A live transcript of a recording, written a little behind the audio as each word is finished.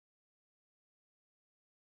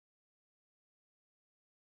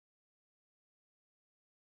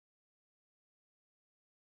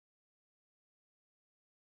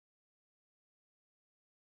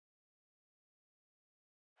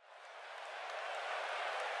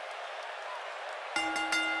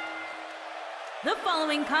The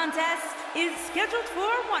following contest is scheduled for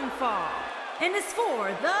one fall and is for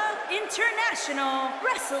the International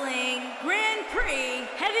Wrestling Grand Prix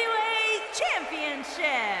Heavyweight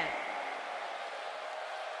Championship.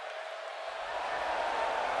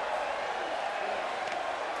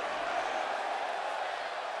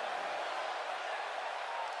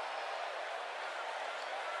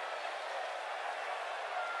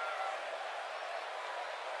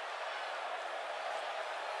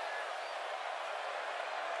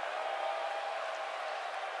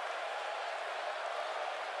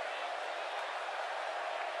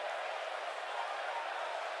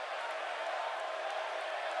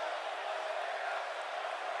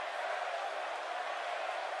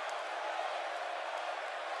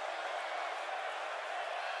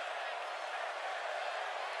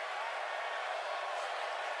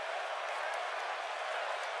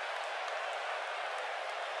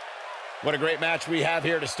 What a great match we have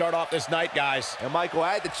here to start off this night, guys. And Michael,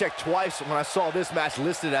 I had to check twice when I saw this match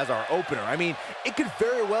listed as our opener. I mean, it could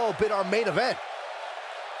very well have been our main event.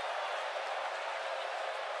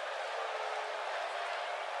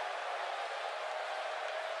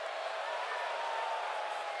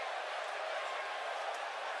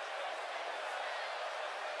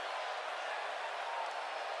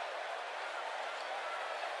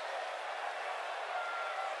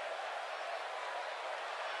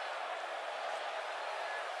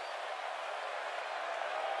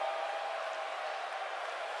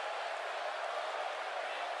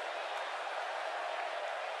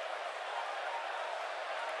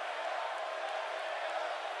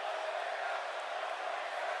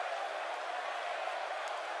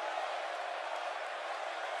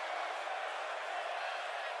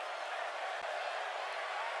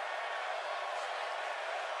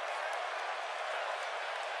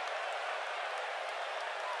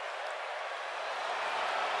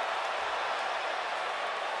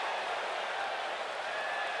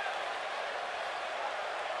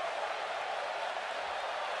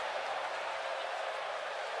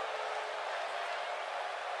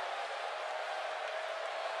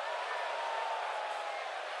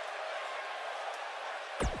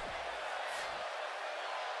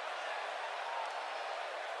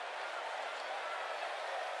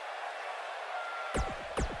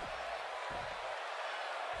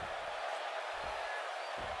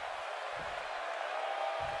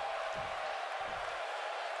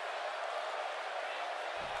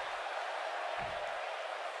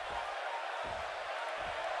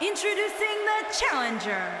 Introducing the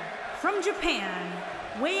challenger from Japan,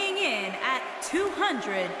 weighing in at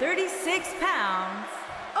 236 pounds,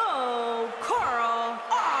 Okada.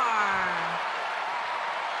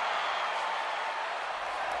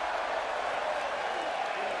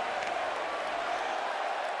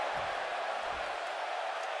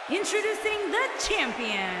 Introducing the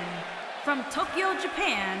champion from Tokyo,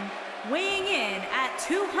 Japan, weighing in at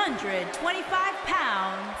 225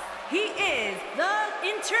 pounds, he is the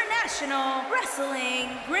International Wrestling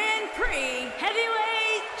Grand Prix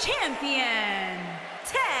Heavyweight Champion,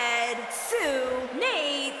 Tetsuya.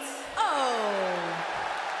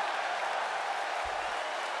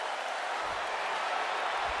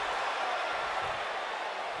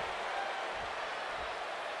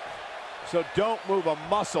 So don't move a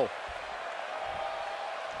muscle.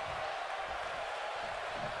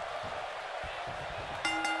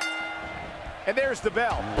 And there's the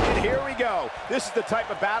bell. And here we go. This is the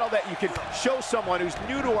type of battle that you can show someone who's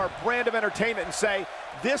new to our brand of entertainment and say,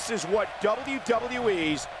 this is what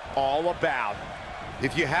WWE's all about.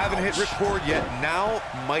 If you haven't hit record yet, now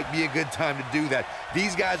might be a good time to do that.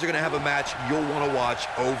 These guys are going to have a match you'll want to watch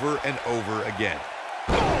over and over again.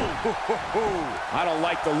 I don't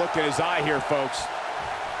like the look in his eye here, folks.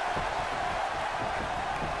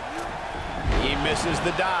 He misses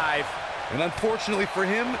the dive. And unfortunately for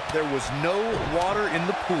him, there was no water in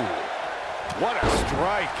the pool. What a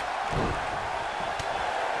strike.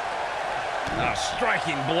 A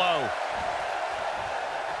striking blow.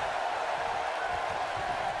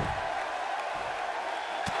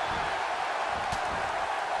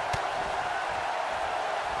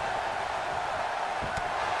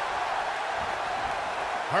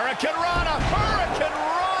 Hurricane Rana! Hurricane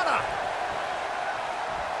Rana!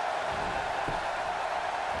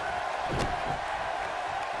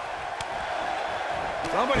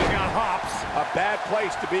 Somebody's got hops. A bad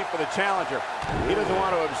place to be for the challenger. He doesn't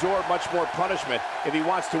want to absorb much more punishment if he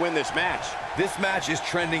wants to win this match. This match is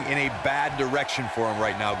trending in a bad direction for him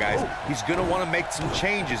right now, guys. He's going to want to make some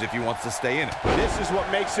changes if he wants to stay in it. This is what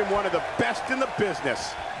makes him one of the best in the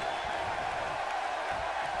business.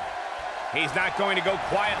 He's not going to go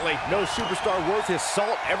quietly. No superstar worth his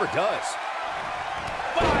salt ever does.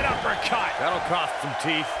 uppercut. That'll cost some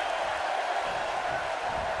teeth.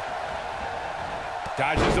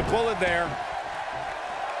 Dodges a bullet there.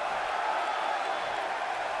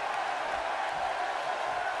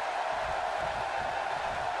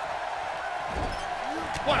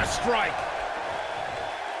 What a strike.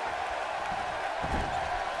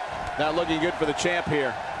 Not looking good for the champ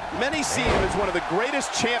here. Many see him as one of the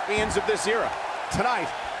greatest champions of this era. Tonight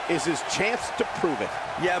is his chance to prove it.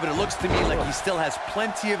 Yeah, but it looks to me like he still has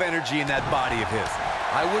plenty of energy in that body of his.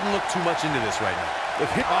 I wouldn't look too much into this right now.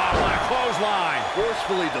 What a clothesline.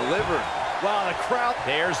 Forcefully delivered. Wow, the crowd.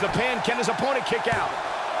 There's the pin. Can his opponent kick out?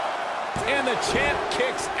 And the champ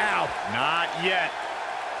kicks out. Not yet.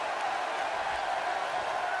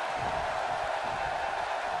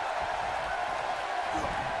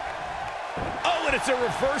 Oh, and it's a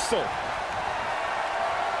reversal.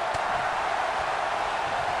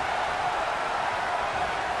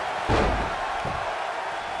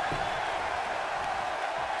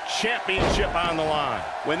 Championship on the line.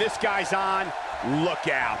 When this guy's on, look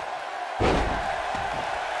out.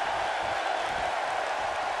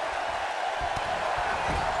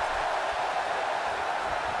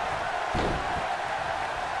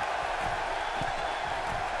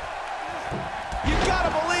 You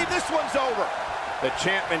gotta believe this one's over. The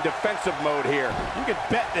champ in defensive mode here. You can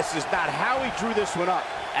bet this is not how he drew this one up.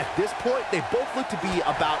 At this point, they both look to be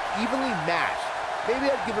about evenly matched. Maybe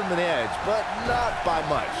I'd give him an edge, but not by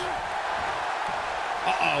much.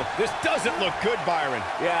 Uh-oh, this doesn't look good, Byron.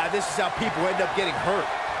 Yeah, this is how people end up getting hurt.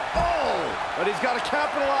 Oh, but he's got to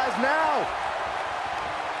capitalize now.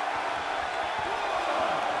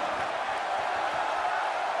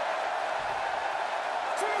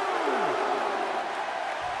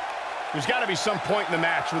 There's got to be some point in the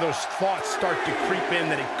match where those thoughts start to creep in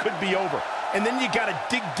that it could be over. And then you got to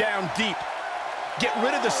dig down deep. Get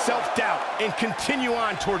rid of the self-doubt and continue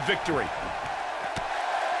on toward victory.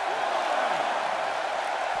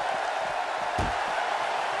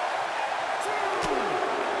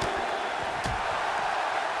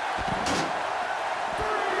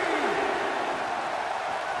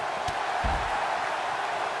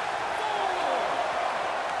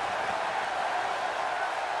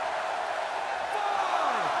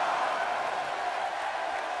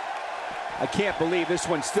 I can't believe this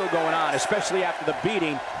one's still going on, especially after the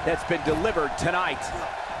beating that's been delivered tonight.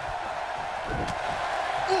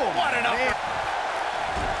 Ooh, what an upper.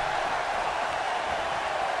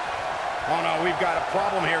 Oh, no, we've got a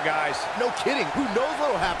problem here, guys. No kidding. Who knows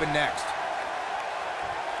what'll happen next?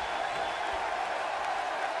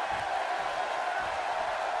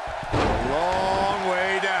 A long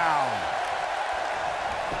way down.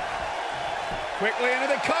 Quickly into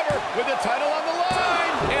the cover with the title on the line.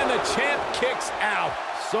 And the champ kicks out.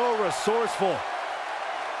 So resourceful.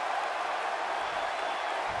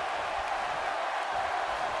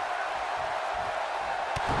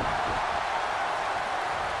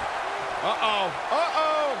 Uh-oh.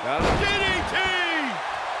 Uh-oh. DDT!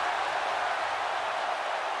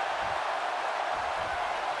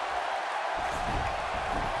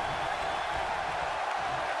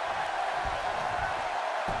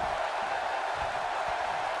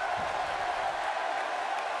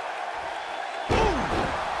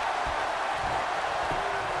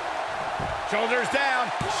 Shoulders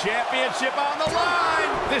down, championship on the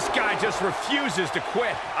line. This guy just refuses to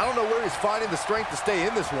quit. I don't know where he's finding the strength to stay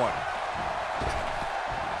in this one.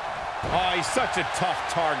 Oh, he's such a tough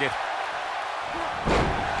target.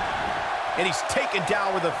 And he's taken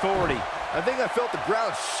down with authority. I think I felt the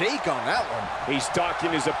ground shake on that one. He's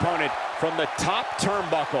stalking his opponent from the top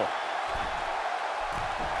turnbuckle.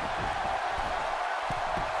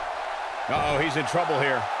 Uh-oh, he's in trouble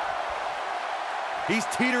here. He's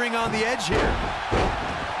teetering on the edge here.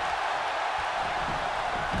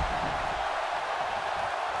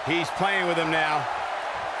 He's playing with him now.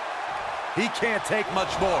 He can't take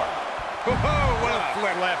much more. Oh, what a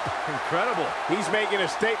flip. Incredible. He's making a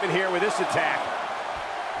statement here with this attack.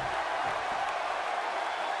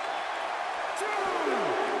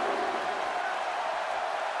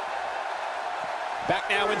 Back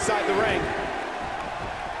now inside the ring.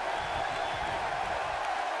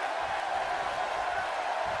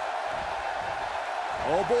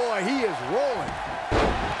 Oh boy, he is rolling.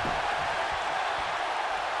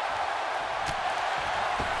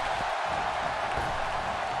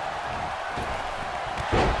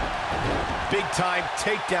 Big time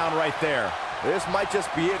takedown right there. This might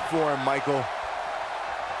just be it for him, Michael.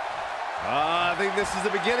 I think this is the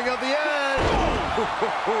beginning of the end.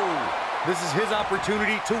 This is his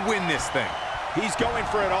opportunity to win this thing. He's going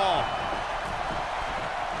for it all.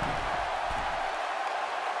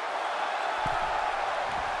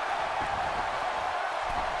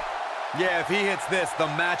 Yeah, if he hits this, the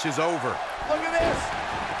match is over. Look at this.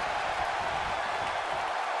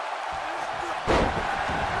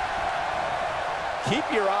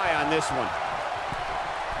 Keep your eye on this one.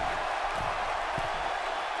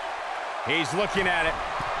 He's looking at it.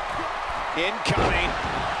 Incoming.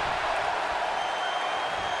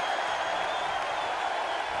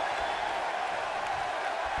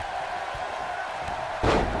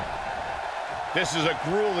 This is a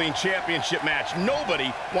grueling championship match.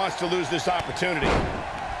 Nobody wants to lose this opportunity.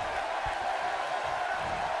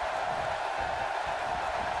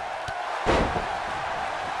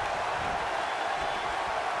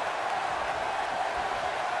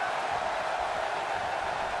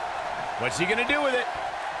 What's he gonna do with it?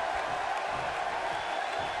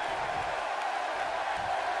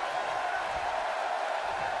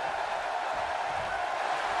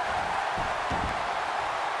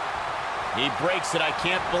 He breaks it. I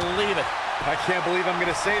can't believe it. I can't believe I'm going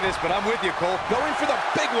to say this, but I'm with you, Cole. Going for the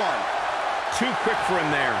big one. Too quick for him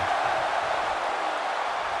there.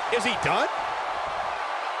 Is he done?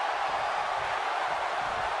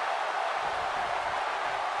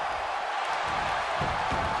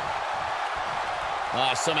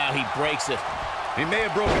 Somehow he breaks it. He may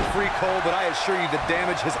have broken free, Cole, but I assure you the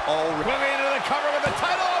damage has already... Moving into the cover with the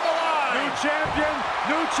title on the line. New champion,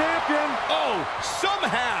 new champion. Oh,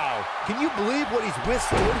 somehow. Can you believe what he's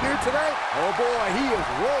withstood here tonight? Oh, boy, he is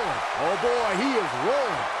rolling. Oh, boy, he is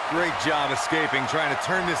rolling. Great job escaping, trying to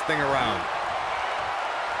turn this thing around.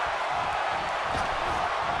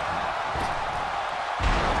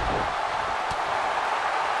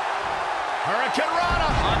 Hurricane Rana.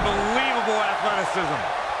 Unbelievable athleticism.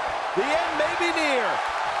 The end may be near.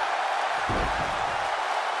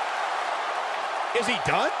 Is he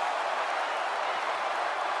done?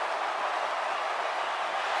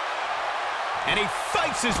 And he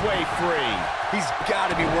fights his way free. He's got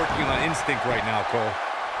to be working on instinct right now, Cole.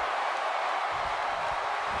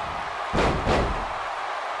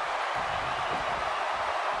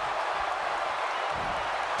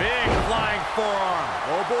 Big flying forearm.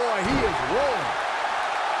 Oh, boy, he is rolling.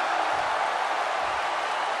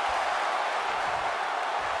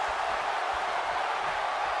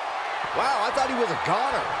 Wow, I thought he was a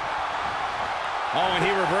goner. Oh, and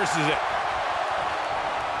he reverses it.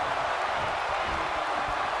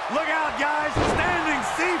 Look out, guys. Standing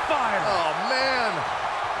sea fire. Oh, man.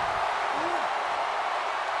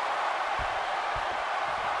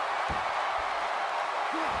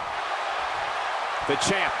 The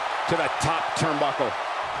champ to the top turnbuckle.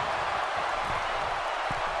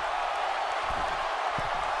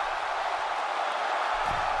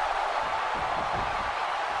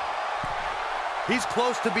 He's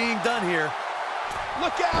close to being done here.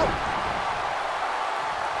 Look out.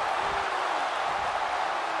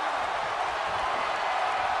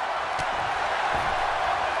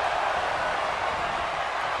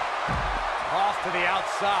 Off to the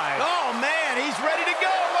outside. Oh, man, he's ready to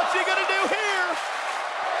go. What's he going to do here?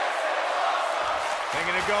 They're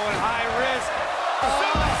going to go in high risk.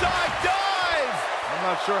 Suicide dive. I'm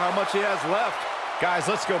not sure how much he has left. Guys,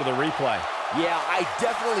 let's go to the replay. Yeah, I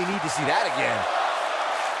definitely need to see that again.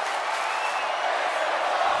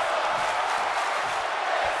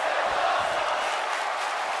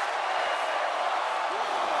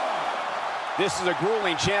 This is a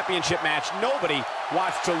grueling championship match. Nobody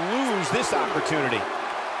wants to lose this opportunity.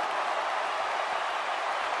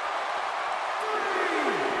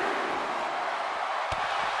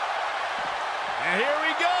 And here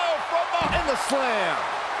we go from behind. And the slam.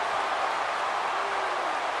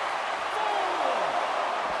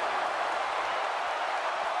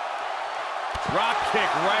 Drop kick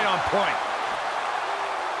right on point.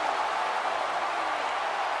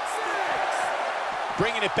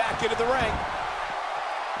 Bringing it back into the ring.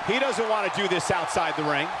 He doesn't want to do this outside the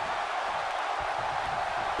ring.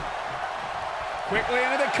 Quickly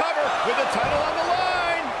into the cover with the title on the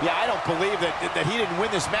line. Yeah, I don't believe that he didn't win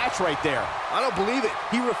this match right there. I don't believe it.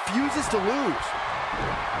 He refuses to lose.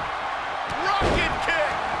 Rocket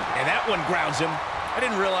kick. And that one grounds him. I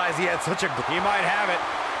didn't realize he had such a... He might have it.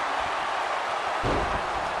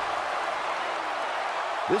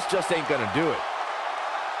 This just ain't gonna do it.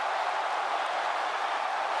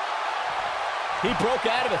 He broke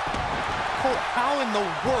out of it. Cole, how in the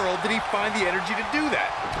world did he find the energy to do that?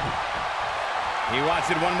 He wants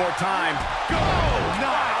it one more time. Go! No!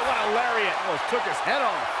 Wow, what a lariat. Almost took his head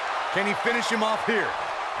off. Can he finish him off here?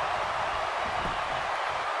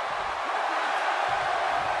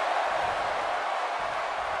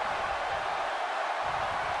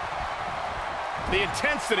 The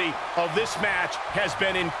intensity of this match has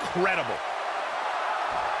been incredible.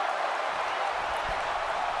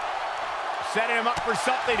 setting him up for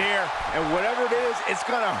something here. And whatever it is, it's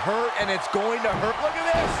going to hurt, and it's going to hurt. Look at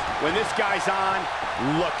this. When this guy's on,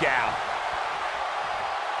 look out.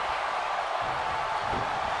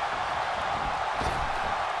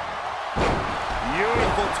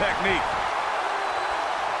 Beautiful technique.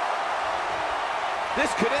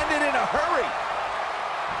 This could end it in a hurry.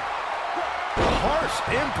 Harsh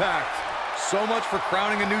impact. So much for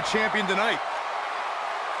crowning a new champion tonight.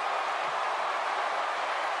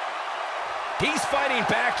 He's fighting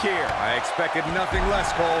back here. I expected nothing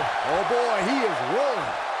less, Cole. Oh, boy, he is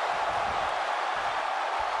rolling.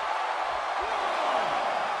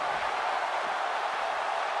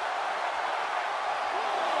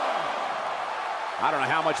 I don't know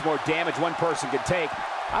how much more damage one person can take.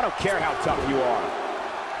 I don't care how tough you are.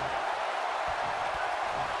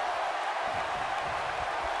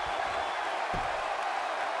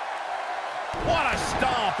 What a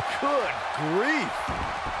stomp. Good grief.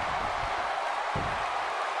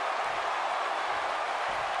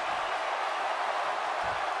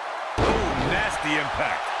 Ooh, nasty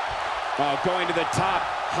impact. Oh, going to the top.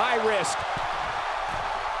 High risk.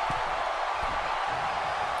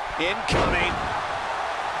 Incoming.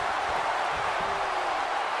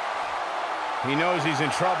 He knows he's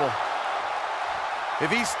in trouble.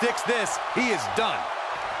 If he sticks this, he is done.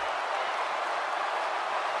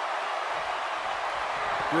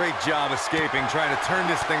 Great job escaping, trying to turn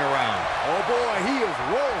this thing around. Oh, boy, he is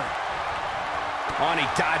rolling. On, he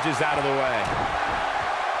dodges out of the way.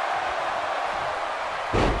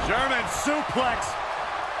 German suplex,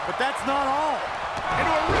 but that's not all.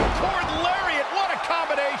 Into a ripcord lariat. What a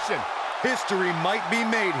combination. History might be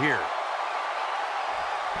made here.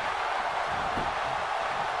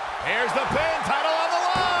 Here's the pin, title on the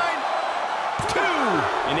line. 2.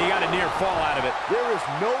 And he got a near fall out of it. There is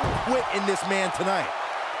no quit in this man tonight.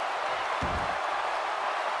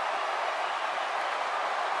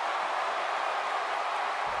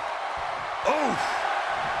 Oof.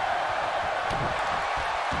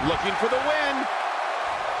 Looking for the win.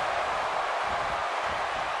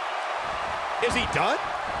 Is he done?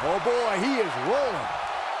 Oh, boy, he is rolling.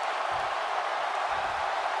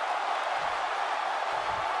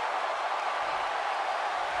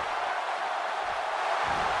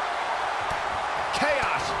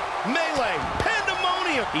 Chaos, melee,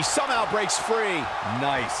 pandemonium. He somehow breaks free.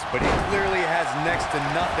 Nice, but he clearly has next to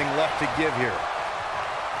nothing left to give here.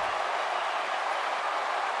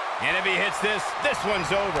 And if he hits this, this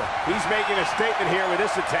one's over. He's making a statement here with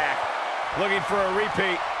this attack. Looking for a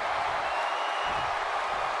repeat.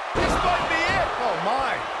 This might be it. Oh,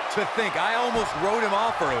 my. To think, I almost wrote him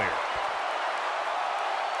off earlier.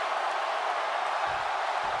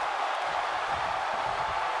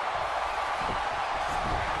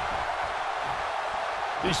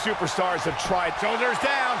 These superstars have tried. Shoulders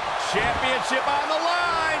down. Championship on the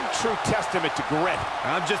line. True testament to grit.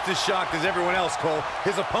 I'm just as shocked as everyone else, Cole,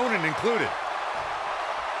 his opponent included.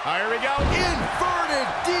 Here we go. Inverted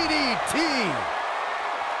DDT.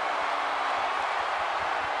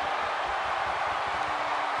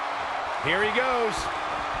 Here he goes.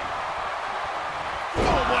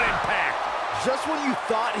 Oh, what impact. Just when you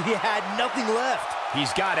thought he had nothing left.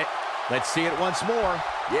 He's got it. Let's see it once more.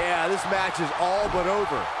 Yeah, this match is all but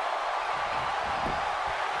over.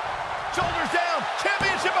 Shoulders down.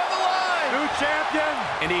 Championship on the line. New champion.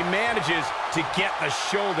 And he manages to get the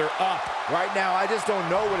shoulder up. Right now, I just don't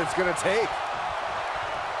know what it's going to take.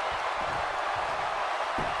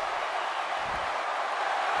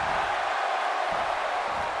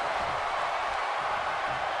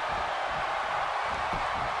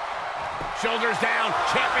 Shoulders down.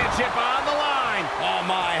 Championship on the line. Oh,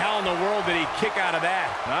 my. How in the world did he kick out of that?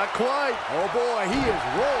 Not quite. Oh, boy, he is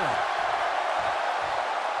rolling.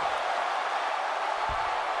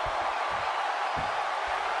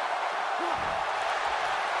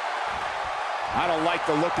 I don't like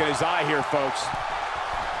the look in his eye here, folks.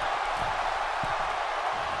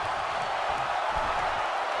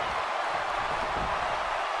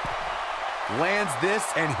 Lands this,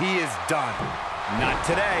 and he is done. Not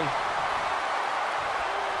today.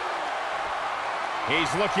 He's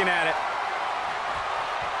looking at it.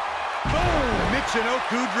 Boom!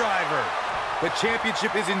 Michinoku driver. The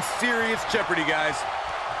championship is in serious jeopardy, guys.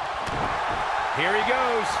 Here he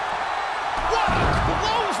goes. What a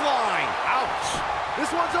clothesline! Ouch! This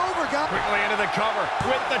one's over, guys. Quickly into the cover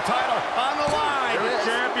with the title on the line. There it is.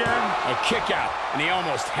 Champion. A kick out, and he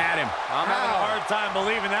almost had him. I'm having a hard time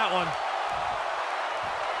believing that one.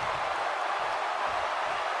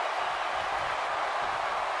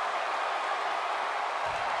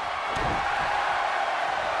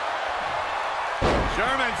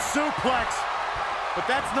 German suplex, but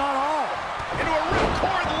that's not all. into a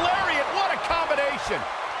ripcord lariat. What a combination.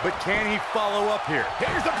 But can he follow up here?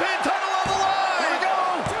 Here's the pin, title on the line. Here we go.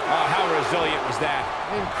 Oh, how resilient was that?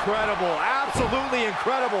 Incredible, absolutely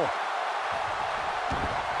incredible.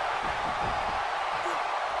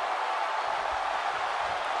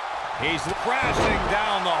 He's crashing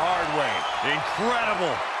down the hard way.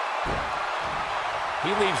 Incredible. He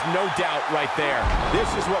leaves no doubt right there. This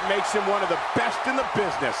is what makes him one of the best in the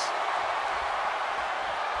business.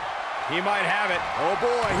 He might have it. Oh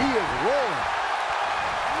boy, he is rolling.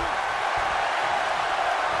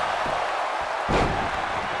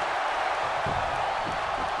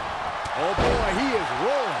 Oh boy, he is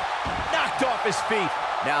rolling. Knocked off his feet.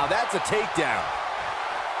 Now that's a takedown.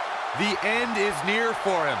 The end is near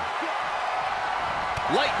for him.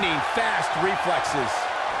 Lightning fast reflexes.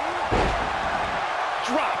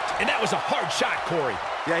 Dropped, and that was a hard shot, Corey.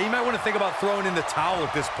 Yeah, he might want to think about throwing in the towel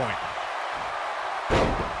at this point.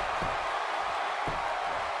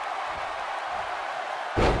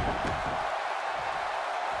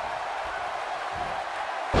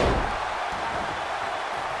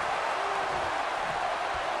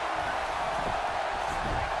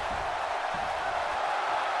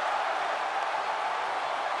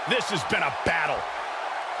 This has been a battle.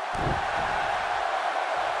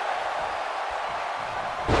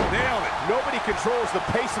 Nailed it. Nobody controls the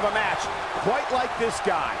pace of a match quite like this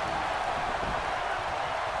guy.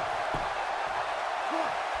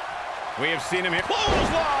 We have seen him here.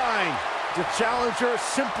 Clothesline! The challenger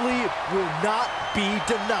simply will not be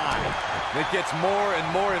denied. It gets more and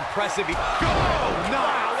more impressive.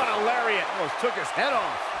 Wow, what a lariat. Almost took his head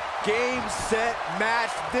off. Game, set,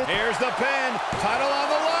 match. Here's the pin. Title on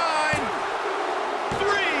the line.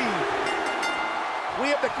 3. We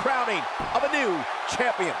have the crowning of a new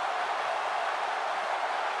champion.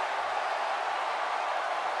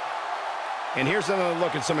 And here's another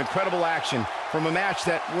look at some incredible action from a match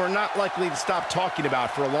that we're not likely to stop talking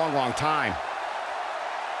about for a long, long time.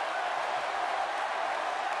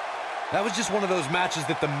 That was just one of those matches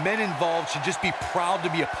that the men involved should just be proud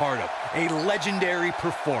to be a part of. A legendary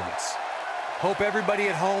performance. Hope everybody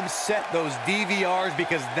at home set those DVRs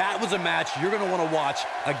because that was a match you're going to want to watch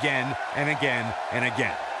again and again and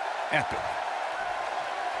again. Epic.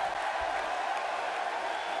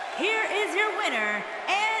 Here is your winner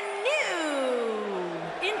and new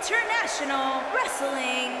International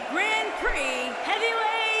Wrestling Grand Prix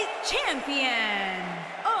Heavyweight Champion,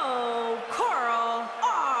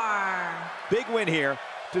 Big win here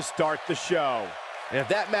to start the show. And if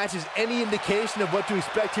that match is any indication of what to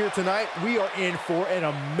expect here tonight, we are in for an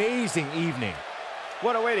amazing evening.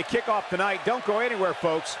 What a way to kick off tonight. Don't go anywhere,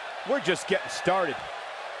 folks. We're just getting started.